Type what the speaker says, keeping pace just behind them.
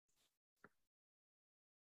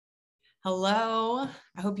Hello.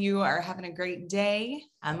 I hope you are having a great day.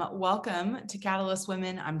 Welcome to Catalyst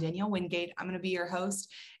Women. I'm Danielle Wingate. I'm going to be your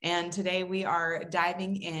host. And today we are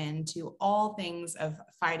diving into all things of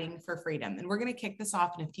fighting for freedom. And we're going to kick this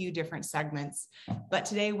off in a few different segments. But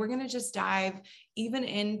today we're going to just dive even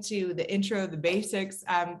into the intro, the basics,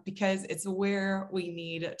 because it's where we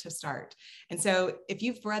need to start. And so if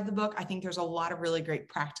you've read the book, I think there's a lot of really great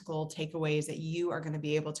practical takeaways that you are going to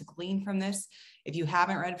be able to glean from this. If you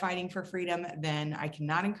haven't read Fighting for Freedom, then I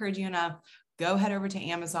cannot encourage you enough. Go head over to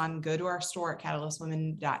Amazon, go to our store at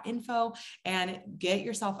catalystwomen.info and get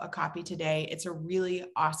yourself a copy today. It's a really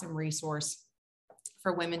awesome resource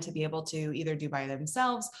for women to be able to either do by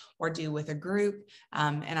themselves or do with a group.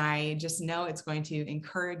 And I just know it's going to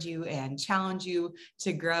encourage you and challenge you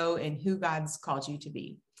to grow in who God's called you to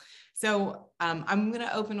be. So I'm going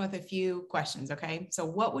to open with a few questions. Okay. So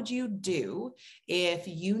what would you do if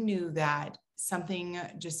you knew that something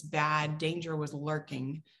just bad, danger was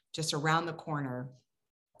lurking just around the corner?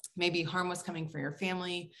 Maybe harm was coming for your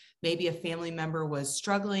family. Maybe a family member was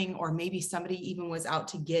struggling, or maybe somebody even was out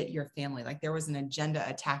to get your family. Like there was an agenda,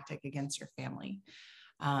 a tactic against your family.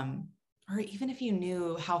 Or even if you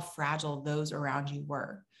knew how fragile those around you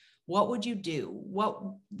were, what would you do?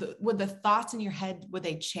 Would the thoughts in your head, would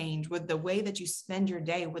they change? Would the way that you spend your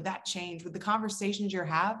day, would that change? Would the conversations you're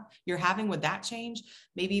having, would that change?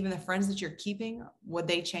 Maybe even the friends that you're keeping, would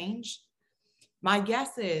they change? My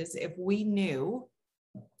guess is if we knew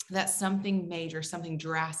that something major, something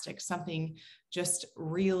drastic, something just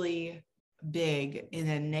really big in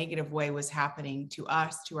a negative way was happening to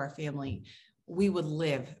us, to our family, we would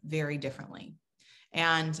live very differently.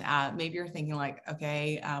 And maybe you're thinking like,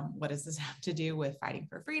 okay, what does this have to do with fighting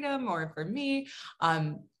for freedom or for me?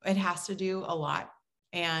 It has to do a lot.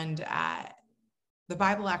 And the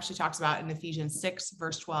Bible actually talks about in Ephesians 6,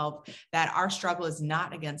 verse 12, that our struggle is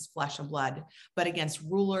not against flesh and blood, but against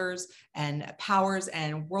rulers and powers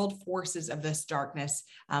and world forces of this darkness,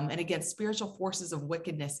 and against spiritual forces of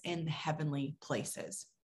wickedness in the heavenly places.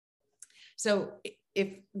 So if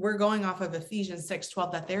we're going off of Ephesians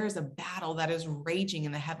 6:12, that there is a battle that is raging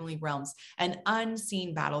in the heavenly realms, an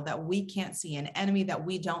unseen battle that we can't see, an enemy that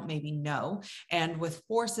we don't maybe know, and with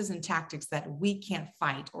forces and tactics that we can't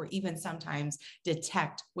fight or even sometimes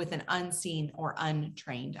detect with an unseen or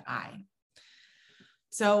untrained eye.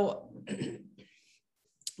 So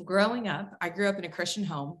growing up, I grew up in a Christian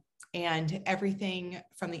home, and everything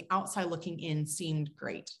from the outside looking in seemed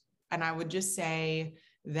great. And I would just say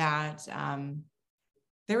that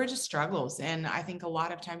there were just struggles. And I think a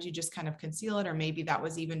lot of times you just kind of conceal it, or maybe that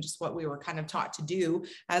was even just what we were kind of taught to do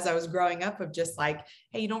as I was growing up, of just like,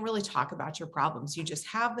 hey, you don't really talk about your problems. You just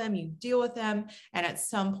have them, you deal with them, and at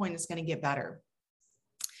some point it's going to get better.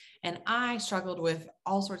 And I struggled with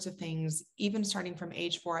all sorts of things, even starting from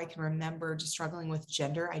age 4. I can remember just struggling with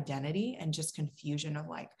gender identity and just confusion of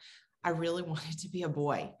like, I really wanted to be a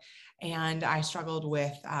boy. And I struggled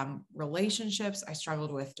with relationships. I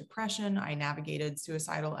struggled with depression. I navigated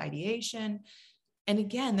suicidal ideation. And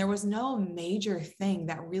again, there was no major thing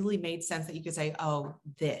that really made sense that you could say, oh,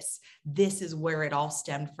 this is where it all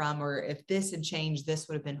stemmed from. Or if this had changed, this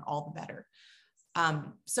would have been all the better.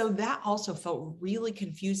 So that also felt really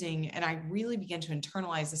confusing. And I really began to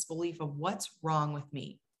internalize this belief of what's wrong with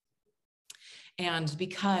me. And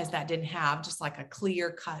because that didn't have just like a clear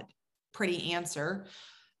cut, pretty answer,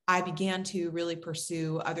 I began to really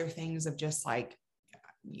pursue other things of just like,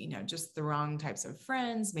 just the wrong types of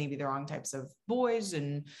friends, maybe the wrong types of boys.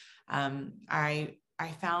 And I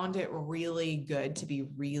found it really good to be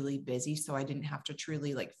really busy. So I didn't have to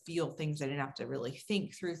truly like feel things. I didn't have to really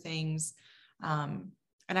think through things.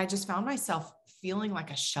 And I just found myself feeling like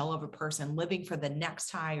a shell of a person, living for the next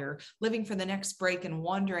high or living for the next break, and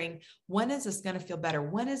wondering, when is this going to feel better?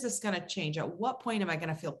 When is this going to change? At what point am I going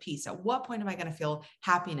to feel peace? At what point am I going to feel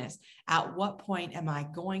happiness? At what point am I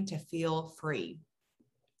going to feel free?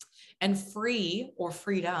 And free, or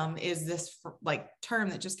freedom, is this like term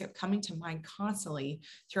that just kept coming to mind constantly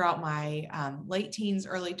throughout my late teens,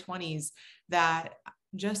 early 20s, that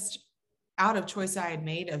just out of choice I had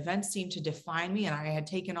made, events seemed to define me. And I had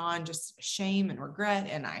taken on just shame and regret.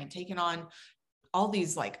 And I had taken on all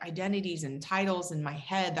these like identities and titles in my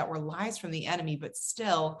head that were lies from the enemy, but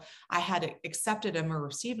still I had accepted them or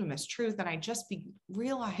received them as truth. And I just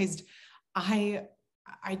realized I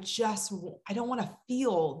don't want to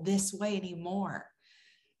feel this way anymore.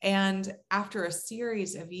 And after a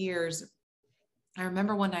series of years, I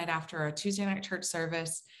remember one night after a Tuesday night church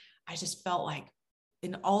service, I just felt like,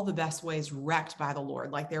 in all the best ways, wrecked by the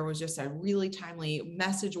Lord. Like there was just a really timely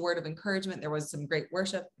message, word of encouragement. There was some great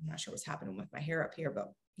worship. I'm not sure what's happening with my hair up here,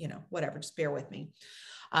 but whatever, just bear with me.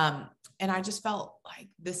 And I just felt like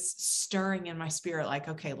this stirring in my spirit, like,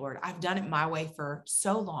 okay, Lord, I've done it my way for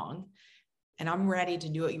so long, and I'm ready to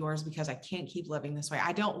do it yours because I can't keep living this way.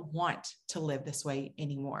 I don't want to live this way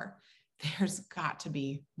anymore. There's got to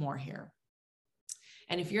be more here.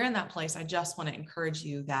 And if you're in that place, I just want to encourage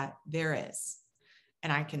you that there is.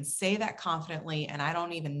 And I can say that confidently, and I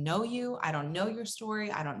don't even know you. I don't know your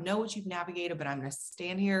story. I don't know what you've navigated, but I'm going to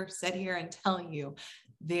sit here and tell you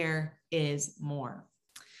there is more.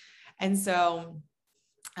 And so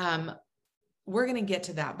we're going to get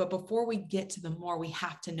to that. But before we get to the more, we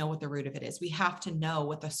have to know what the root of it is. We have to know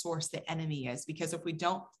what the source, the enemy is, because if we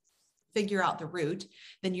don't figure out the root,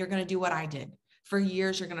 then you're going to do what I did. For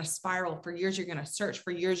years, you're going to spiral. For years, you're going to search.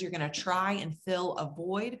 For years, you're going to try and fill a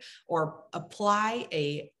void or apply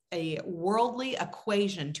a worldly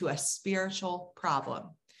equation to a spiritual problem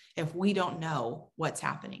if we don't know what's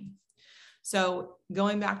happening. So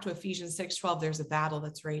going back to Ephesians 6:12, there's a battle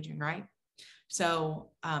that's raging, right? So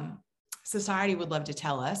society would love to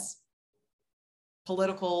tell us,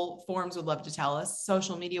 political forms would love to tell us,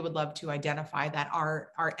 social media would love to identify that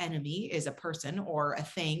our enemy is a person or a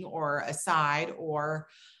thing or a side or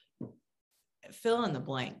fill in the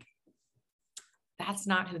blank. That's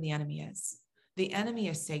not who the enemy is. The enemy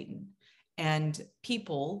is Satan, and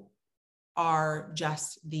people are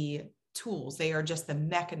just the tools. They are just the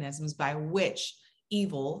mechanisms by which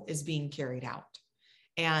evil is being carried out.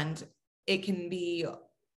 And it can be,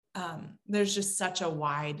 there's just such a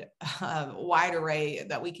wide array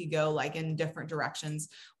that we could go like in different directions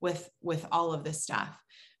with all of this stuff.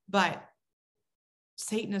 But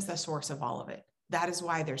Satan is the source of all of it. That is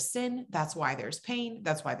why there's sin. That's why there's pain.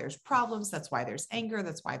 That's why there's problems. That's why there's anger.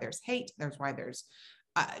 That's why there's hate. That's why there's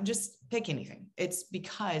just pick anything. It's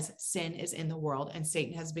because sin is in the world and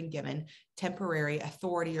Satan has been given temporary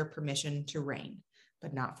authority or permission to reign,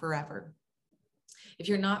 but not forever. If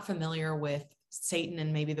you're not familiar with Satan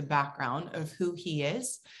and maybe the background of who he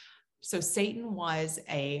is, so Satan was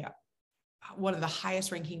one of the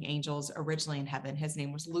highest ranking angels originally in heaven. His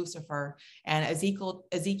name was Lucifer, and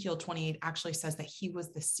Ezekiel 28 actually says that he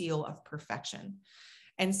was the seal of perfection.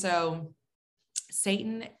 And so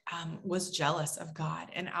Satan was jealous of God,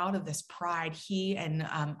 and out of this pride, he and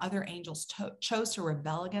other angels chose to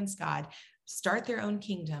rebel against God, start their own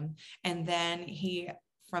kingdom, and then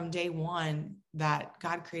from day one that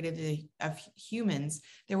God created of humans,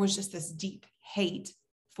 there was just this deep hate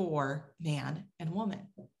for man and woman.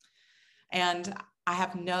 And I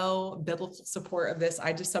have no biblical support of this.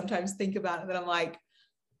 I just sometimes think about it and I'm like,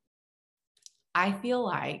 I feel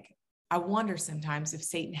like, I wonder sometimes if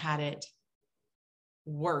Satan had it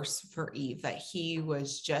worse for Eve, that he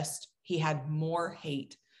had more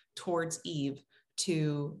hate towards Eve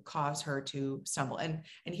to cause her to stumble. And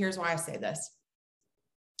here's why I say this.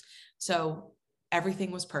 So everything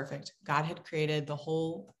was perfect. God had created the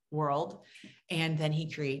whole world, and then he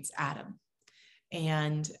creates Adam.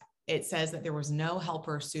 And it says that there was no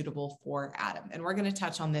helper suitable for Adam. And we're going to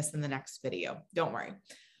touch on this in the next video. Don't worry.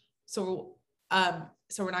 So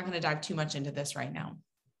we're not going to dive too much into this right now,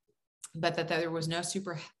 but that there was no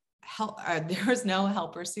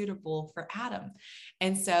helper suitable for Adam.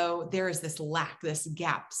 And so there is this lack, this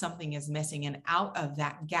gap, something is missing. And out of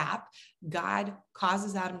that gap, God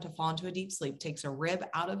causes Adam to fall into a deep sleep, takes a rib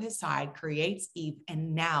out of his side, creates Eve.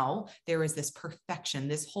 And now there is this perfection,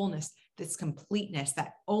 this wholeness, this completeness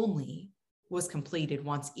that only was completed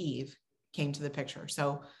once Eve came to the picture.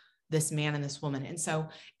 So this man and this woman. And so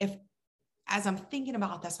as I'm thinking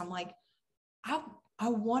about this, I'm like, I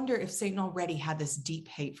wonder if Satan already had this deep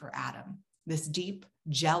hate for Adam, this deep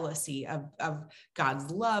jealousy of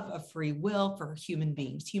God's love, of free will for human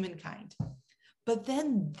beings, humankind. But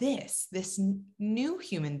then this new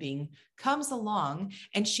human being comes along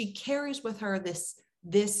and she carries with her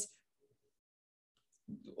this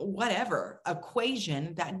whatever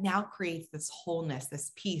equation that now creates this wholeness,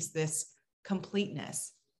 this peace, this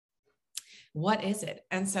completeness. What is it?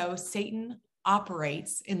 And so Satan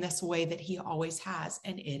operates in this way that he always has,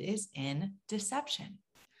 and it is in deception.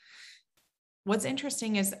 What's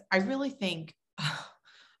interesting is I really think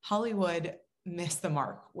Hollywood missed the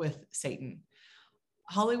mark with Satan.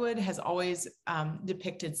 Hollywood has always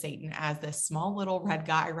depicted Satan as this small little red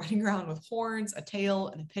guy running around with horns, a tail,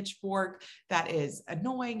 and a pitchfork that is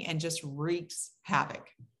annoying and just wreaks havoc,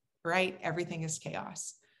 right? Everything is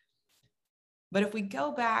chaos. But if we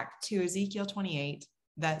go back to Ezekiel 28,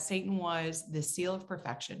 that Satan was the seal of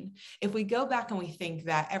perfection. If we go back and we think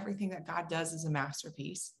that everything that God does is a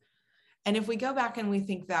masterpiece, and if we go back and we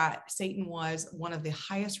think that Satan was one of the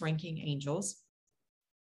highest ranking angels,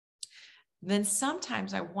 then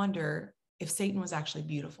sometimes I wonder if Satan was actually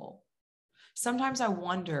beautiful. Sometimes I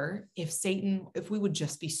wonder if we would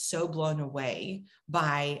just be so blown away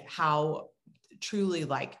by how truly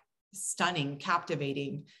like stunning,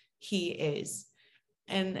 captivating he is.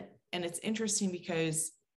 And it's interesting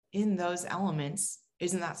because in those elements,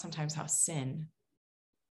 isn't that sometimes how sin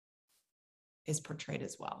is portrayed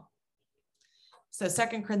as well? So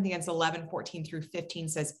 2 Corinthians 11:14-15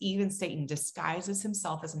 says, even Satan disguises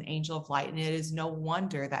himself as an angel of light, and it is no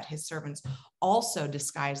wonder that his servants also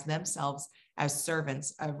disguise themselves as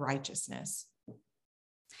servants of righteousness.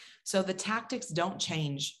 So the tactics don't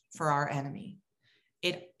change for our enemy.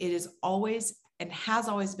 It is always and has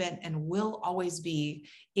always been and will always be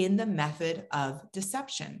in the method of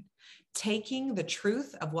deception, taking the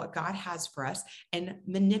truth of what God has for us and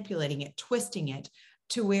manipulating it, twisting it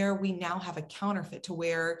to where we now have a counterfeit, to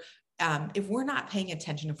where if we're not paying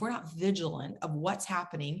attention, if we're not vigilant of what's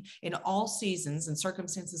happening in all seasons and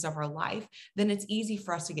circumstances of our life, then it's easy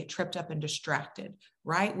for us to get tripped up and distracted,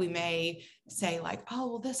 right? We may say like, oh,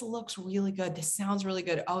 well, this looks really good. This sounds really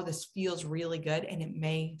good. Oh, this feels really good. And it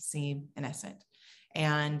may seem innocent.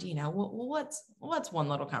 And, what's one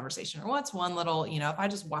little conversation, or what's one little, if I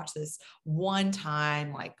just watch this one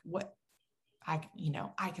time, like I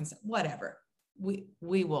can say whatever.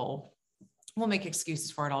 We'll make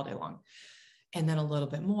excuses for it all day long. And then a little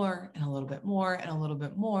bit more and a little bit more and a little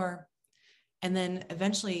bit more. And then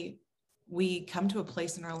eventually we come to a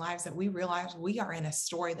place in our lives that we realize we are in a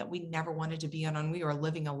story that we never wanted to be in, and we are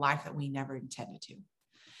living a life that we never intended to.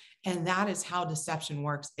 And that is how deception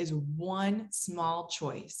works, is one small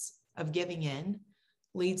choice of giving in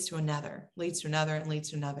leads to another, and leads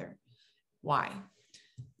to another. Why?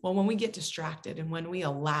 Well, when we get distracted and when we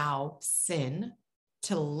allow sin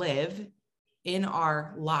to live in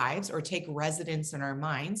our lives or take residence in our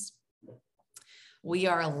minds, we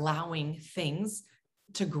are allowing things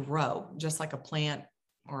to grow, just like a plant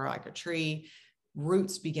or like a tree.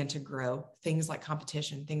 Roots begin to grow, things like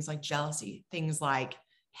competition, things like jealousy, things like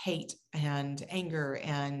hate and anger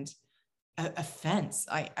and offense.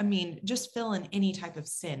 I mean, just fill in any type of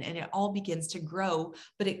sin and it all begins to grow,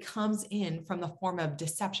 but it comes in from the form of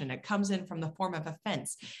deception. It comes in from the form of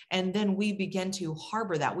offense. And then we begin to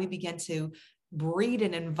harbor that. We begin to breed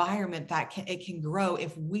an environment that it can grow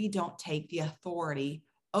if we don't take the authority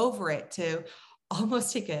over it, to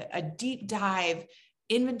almost take a deep dive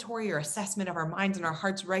inventory or assessment of our minds and our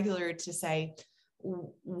hearts regularly to say,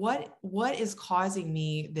 what is causing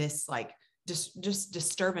me this like just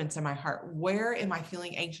disturbance in my heart? Where am I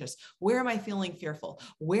feeling anxious? Where am I feeling fearful?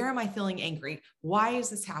 Where am I feeling angry? Why is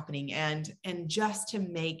this happening? And just to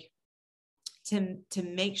make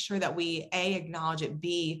sure that we acknowledge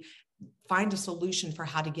it, find a solution for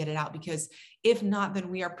how to get it out, because if not, then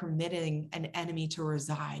we are permitting an enemy to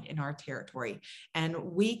reside in our territory, and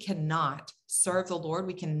we cannot serve the Lord.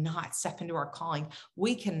 We cannot step into our calling.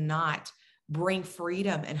 We cannot bring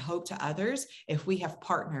freedom and hope to others if we have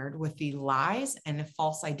partnered with the lies and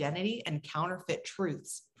false identity and counterfeit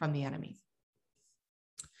truths from the enemy.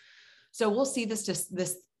 So we'll see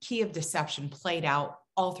this key of deception played out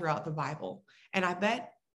all throughout the Bible. And I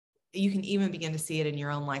bet you can even begin to see it in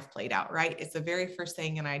your own life played out, right? It's the very first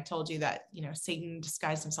thing. And I told you that, Satan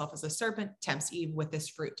disguised himself as a serpent, tempts Eve with this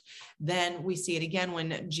fruit. Then we see it again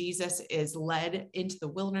when Jesus is led into the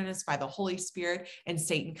wilderness by the Holy Spirit, and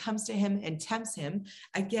Satan comes to him and tempts him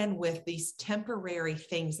again with these temporary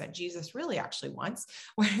things that Jesus really actually wants,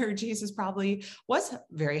 where Jesus probably was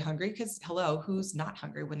very hungry, because hello, who's not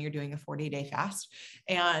hungry when you're doing a 40-day fast?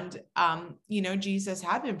 And, Jesus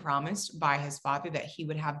had been promised by his Father that he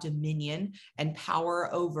would have dominion and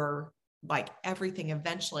power over like everything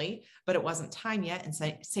eventually, but it wasn't time yet. And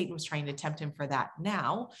so Satan was trying to tempt him for that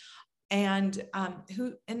now. And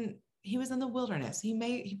he was in the wilderness.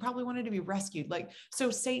 He probably wanted to be rescued.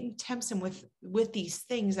 So Satan tempts him with these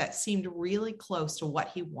things that seemed really close to what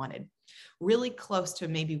he wanted, really close to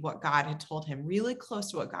maybe what God had told him, really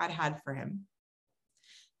close to what God had for him.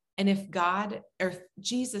 And if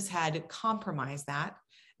Jesus had compromised that,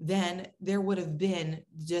 then there would have been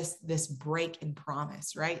just this break in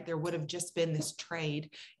promise, right? There would have just been this trade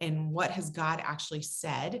in what has God actually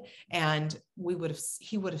said, and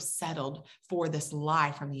he would have settled for this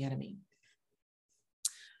lie from the enemy.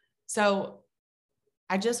 So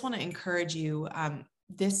I just want to encourage you,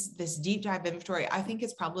 this deep dive inventory, I think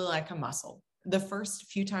it's probably like a muscle. The first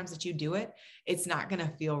few times that you do it, it's not going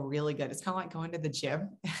to feel really good. It's kind of like going to the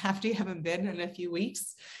gym after you haven't been in a few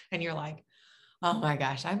weeks and you're like, oh my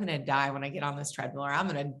gosh, I'm going to die when I get on this treadmill, or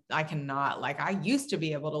I cannot, like I used to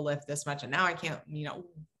be able to lift this much and now I can't,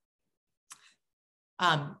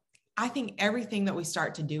 I think everything that we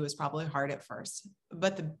start to do is probably hard at first,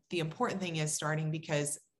 but the important thing is starting,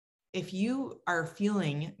 because if you are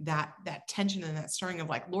feeling that tension and that stirring of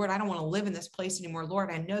like, Lord, I don't want to live in this place anymore. Lord,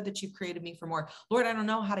 I know that you've created me for more. Lord, I don't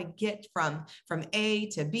know how to get from A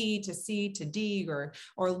to B to C to D,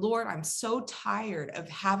 or Lord, I'm so tired of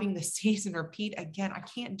having the season repeat again. I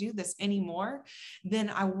can't do this anymore. Then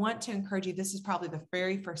I want to encourage you. This is probably the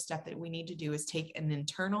very first step that we need to do, is take an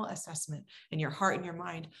internal assessment in your heart and your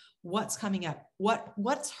mind. What's coming up?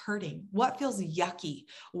 What's hurting? What feels yucky?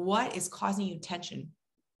 What is causing you tension?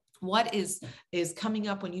 What is coming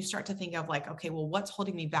up when you start to think of like, okay, well, what's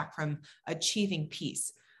holding me back from achieving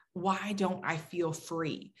peace? Why don't I feel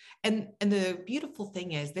free? And the beautiful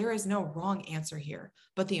thing is, there is no wrong answer here,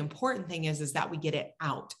 but the important thing is that we get it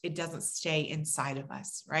out. It doesn't stay inside of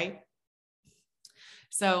us, right?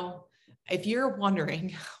 So if you're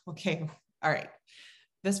wondering, okay, all right,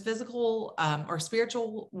 this physical or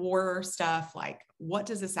spiritual war stuff, like, what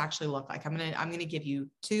does this actually look like? I'm gonna give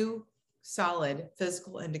you 2 solid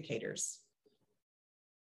physical indicators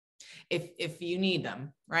if you need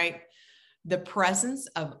them, right? The presence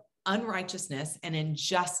of unrighteousness and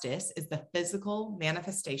injustice is the physical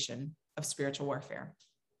manifestation of spiritual warfare.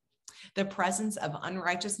 The presence of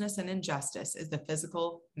unrighteousness and injustice is the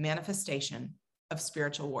physical manifestation of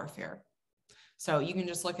spiritual warfare. So you can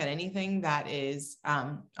just look at anything that is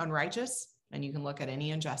unrighteous, and you can look at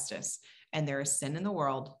any injustice, and there is sin in the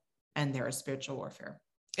world, and there is spiritual warfare.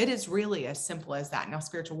 It is really as simple as that. Now,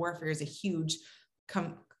 spiritual warfare is a huge,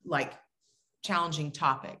 challenging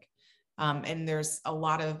topic. And there's a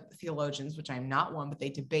lot of theologians, which I'm not one, but they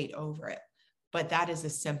debate over it. But that is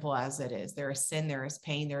as simple as it is. There is sin, there is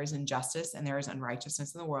pain, there is injustice, and there is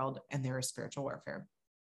unrighteousness in the world, and there is spiritual warfare.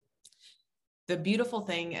 The beautiful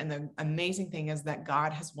thing and the amazing thing is that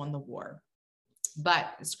God has won the war.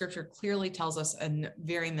 But scripture clearly tells us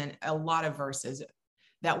a lot of verses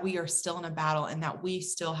that we are still in a battle, and that we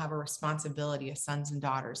still have a responsibility as sons and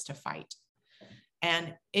daughters to fight.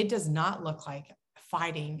 And it does not look like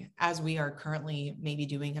fighting as we are currently maybe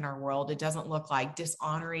doing in our world. It doesn't look like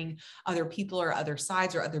dishonoring other people or other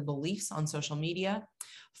sides or other beliefs on social media.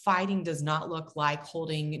 Fighting does not look like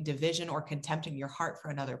holding division or contempt in your heart for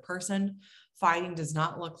another person. Fighting does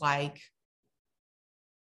not look like,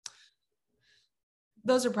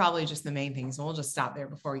 those are probably just the main things. And we'll just stop there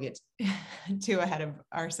before we get too ahead of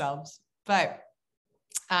ourselves. But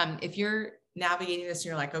if you're navigating this and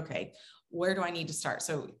you're like, okay, where do I need to start?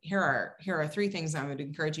 So here are 3 things I would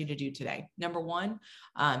encourage you to do today. Number 1,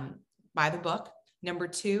 buy the book. Number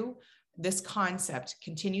 2, this concept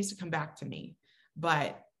continues to come back to me.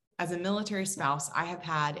 But as a military spouse, I have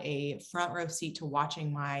had a front row seat to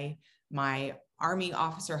watching my Army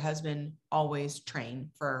officer husband always train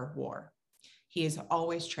for war. He is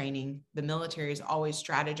always training. The military is always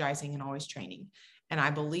strategizing and always training. And I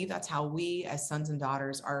believe that's how we as sons and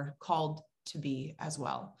daughters are called to be as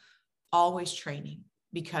well. Always training,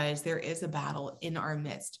 because there is a battle in our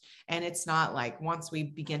midst. And it's not like once we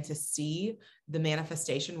begin to see the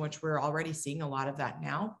manifestation, which we're already seeing a lot of that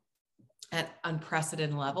now at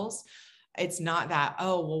unprecedented levels, it's not that,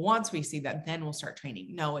 oh, well, once we see that, then we'll start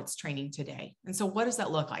training. No, it's training today. And so what does that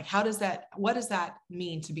look like? What does that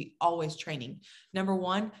mean to be always training? Number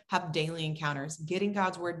 1, have daily encounters, getting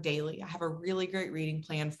God's word daily. I have a really great reading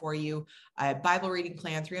plan for you, a Bible reading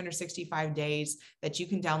plan, 365 days that you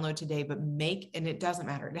can download today, but and it doesn't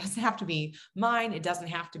matter. It doesn't have to be mine. It doesn't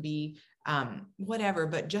have to be whatever,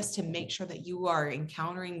 but just to make sure that you are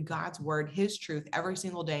encountering God's word, his truth every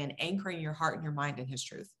single day, and anchoring your heart and your mind in his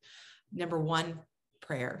truth. Number 1,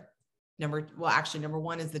 prayer. Number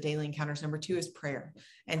 1 is the daily encounters. Number 2 is prayer.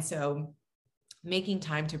 And so making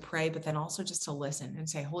time to pray, but then also just to listen and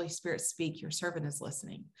say, Holy Spirit, speak, your servant is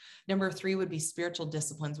listening. Number 3 would be spiritual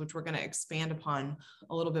disciplines, which we're going to expand upon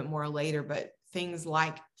a little bit more later, but things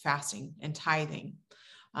like fasting and tithing,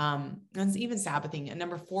 and even Sabbathing. And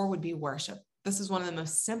number 4 would be worship. This is one of the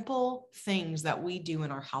most simple things that we do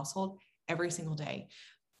in our household every single day.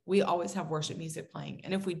 We always have worship music playing.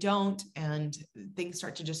 And if we don't, and things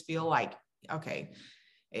start to just feel like, okay,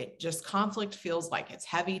 conflict feels like it's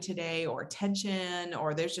heavy today, or tension,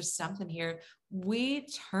 or there's just something here, we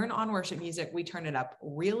turn on worship music, we turn it up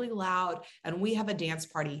really loud, and we have a dance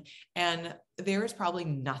party. And there is probably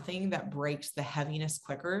nothing that breaks the heaviness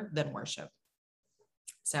quicker than worship.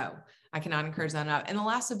 So I cannot encourage that enough. And the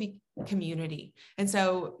last would be community. And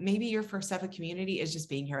so maybe your first step of community is just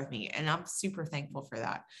being here with me. And I'm super thankful for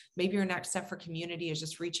that. Maybe your next step for community is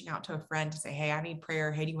just reaching out to a friend to say, hey, I need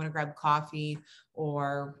prayer. Hey, do you want to grab coffee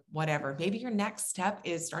or whatever? Maybe your next step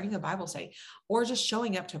is starting a Bible study or just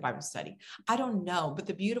showing up to a Bible study. I don't know. But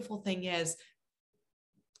the beautiful thing is,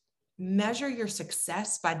 measure your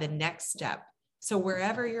success by the next step. So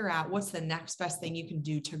wherever you're at, what's the next best thing you can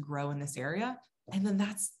do to grow in this area? And then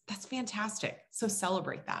that's fantastic. So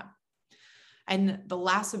celebrate that. And the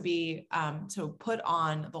last would be to put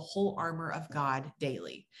on the whole armor of God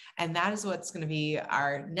daily. And that is what's going to be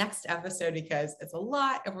our next episode, because it's a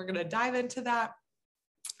lot and we're going to dive into that.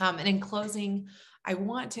 And in closing, I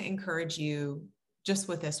want to encourage you just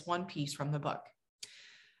with this one piece from the book.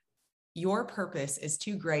 Your purpose is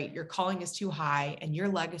too great, your calling is too high, and your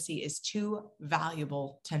legacy is too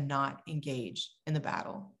valuable to not engage in the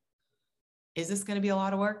battle. Is this going to be a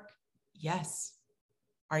lot of work? Yes.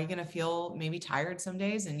 Are you going to feel maybe tired some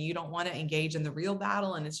days and you don't want to engage in the real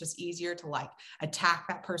battle, and it's just easier to like attack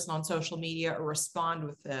that person on social media or respond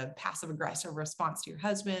with a passive aggressive response to your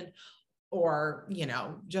husband, or,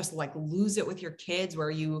 just like lose it with your kids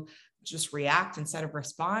where you just react instead of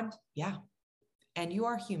respond? Yeah. And you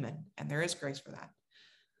are human, and there is grace for that.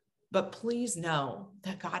 But please know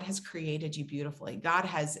that God has created you beautifully. God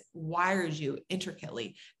has wired you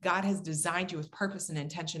intricately. God has designed you with purpose and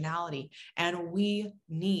intentionality. And we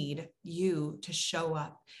need you to show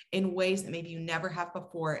up in ways that maybe you never have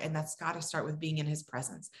before. And that's got to start with being in his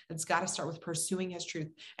presence. It's got to start with pursuing his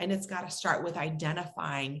truth. And it's got to start with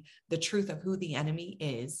identifying the truth of who the enemy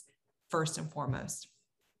is first and foremost.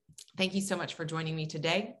 Thank you so much for joining me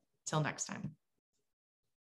today. Till next time.